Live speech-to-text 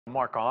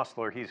Mark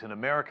Osler, he's an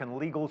American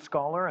legal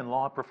scholar and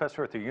law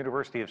professor at the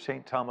University of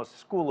St. Thomas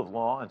School of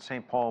Law in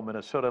St. Paul,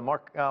 Minnesota.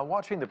 Mark,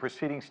 watching the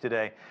proceedings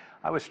today,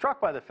 I was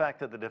struck by the fact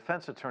that the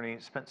defense attorney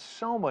spent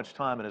so much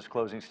time in his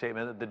closing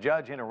statement that the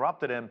judge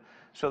interrupted him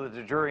so that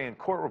the jury and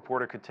court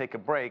reporter could take a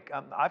break.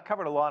 I've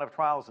covered a lot of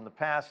trials in the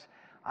past.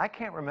 I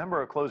can't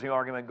remember a closing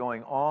argument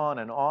going on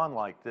and on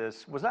like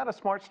this. Was that a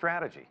smart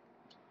strategy?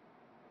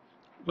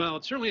 Well,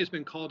 it certainly has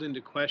been called into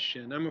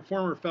question. I'm a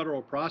former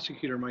federal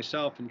prosecutor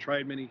myself and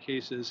tried many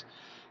cases.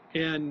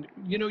 And,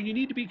 you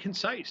need to be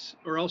concise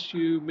or else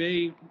you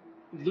may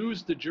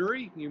lose the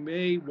jury. You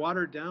may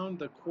water down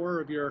the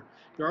core of your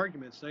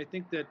arguments. And I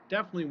think that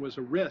definitely was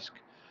a risk,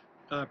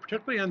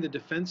 particularly on the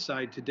defense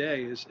side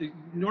today.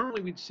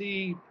 Normally we'd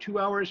see 2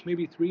 hours,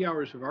 maybe 3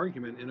 hours of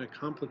argument in a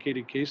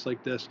complicated case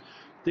like this.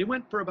 They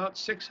went for about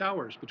 6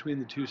 hours between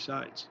the two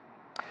sides.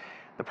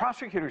 The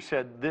prosecutor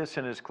said this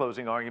in his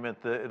closing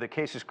argument: the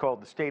case is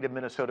called the state of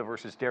Minnesota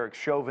versus Derek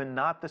Chauvin,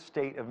 not the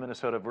state of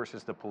Minnesota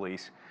versus the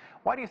police.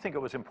 Why do you think it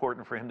was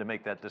important for him to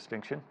make that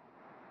distinction?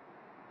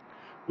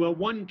 Well,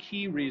 one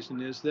key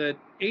reason is that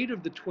 8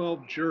 of the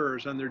 12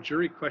 jurors on their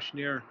jury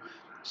questionnaire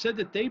said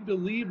that they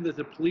believe that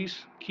the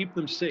police keep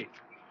them safe.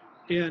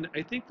 And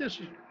I think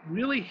this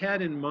really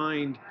had in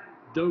mind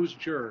those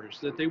jurors,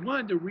 that they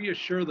wanted to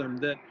reassure them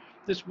that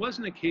this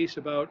wasn't a case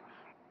about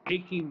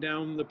taking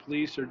down the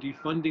police or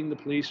defunding the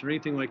police or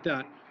anything like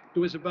that. It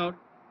was about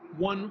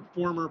one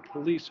former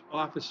police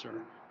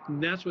officer,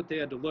 and that's what they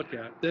had to look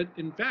at. That,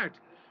 in fact,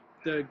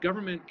 the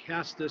government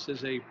cast this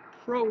as a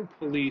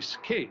pro-police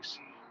case,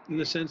 in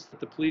the sense that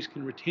the police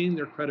can retain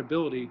their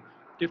credibility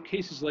if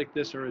cases like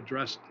this are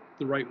addressed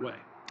the right way.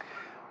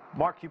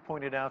 Mark, you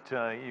pointed out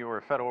you were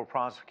a federal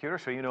prosecutor,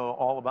 so you know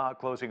all about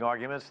closing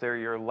arguments. They're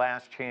your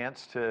last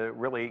chance to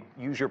really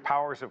use your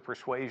powers of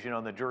persuasion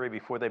on the jury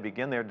before they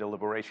begin their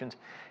deliberations.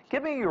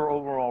 Give me your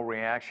overall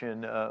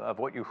reaction of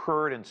what you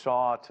heard and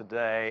saw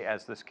today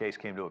as this case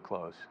came to a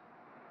close.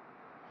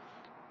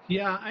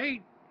 Yeah, I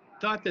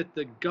thought that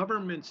the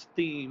government's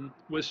theme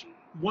was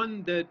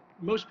one that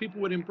most people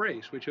would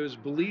embrace, which was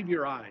believe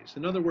your eyes.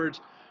 In other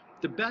words,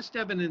 the best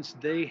evidence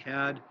they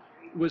had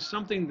was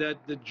something that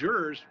the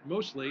jurors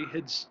mostly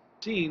had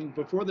seen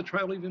before the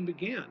trial even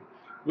began,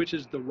 which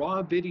is the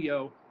raw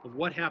video of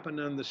what happened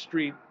on the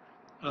street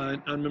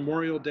on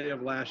Memorial Day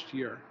of last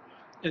year.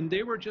 And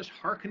they were just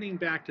hearkening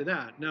back to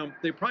that. Now,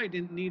 they probably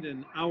didn't need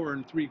an hour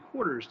and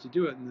 3/4 to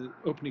do it in the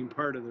opening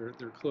part of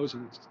their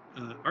closing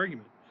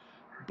argument.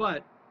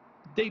 But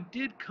they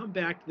did come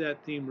back to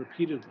that theme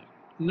repeatedly.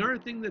 Another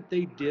thing that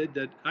they did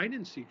that I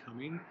didn't see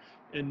coming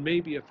and may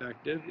be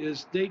effective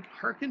is they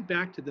hearkened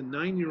back to the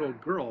 9-year-old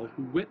girl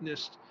who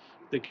witnessed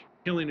the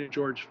killing of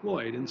George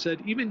Floyd and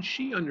said even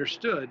she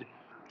understood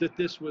that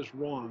this was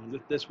wrong,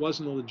 that this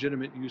wasn't a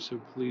legitimate use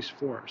of police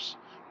force.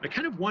 I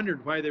kind of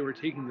wondered why they were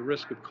taking the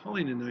risk of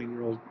calling a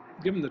 9-year-old,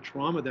 given the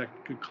trauma that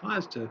could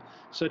cause to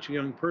such a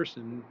young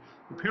person.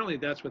 Apparently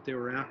that's what they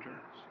were after.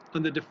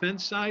 On the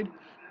defense side,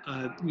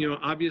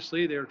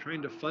 obviously they were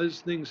trying to fuzz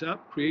things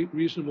up, create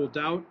reasonable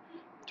doubt,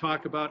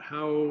 talk about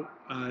how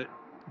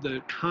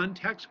the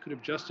context could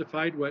have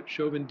justified what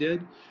Chauvin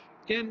did,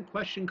 and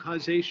question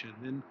causation.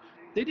 And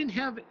they didn't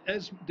have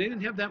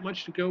that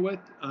much to go with,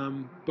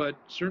 but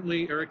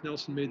certainly Eric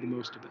Nelson made the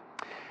most of it.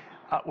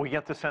 We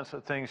get the sense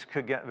that things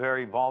could get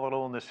very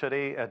volatile in the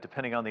city,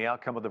 depending on the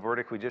outcome of the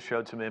verdict. We just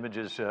showed some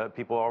images,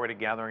 people already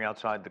gathering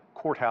outside the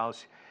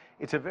courthouse.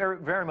 It's a very,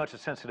 very much a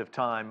sensitive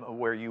time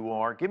where you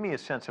are. Give me a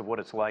sense of what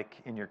it's like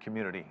in your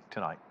community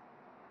tonight.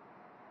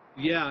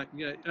 Yeah,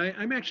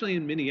 I'm actually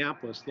in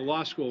Minneapolis. The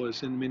law school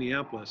is in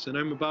Minneapolis, and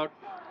I'm about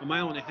 1.5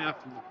 miles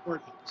from the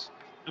courthouse.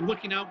 I'm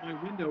looking out my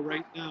window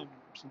right now.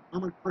 There's an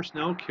armored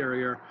personnel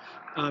carrier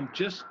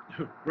just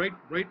right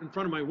in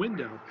front of my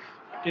window,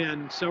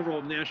 and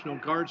several National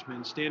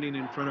Guardsmen standing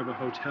in front of a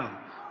hotel.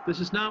 This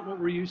is not what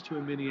we're used to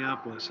in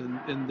Minneapolis,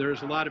 and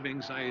there's a lot of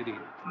anxiety,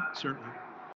 certainly.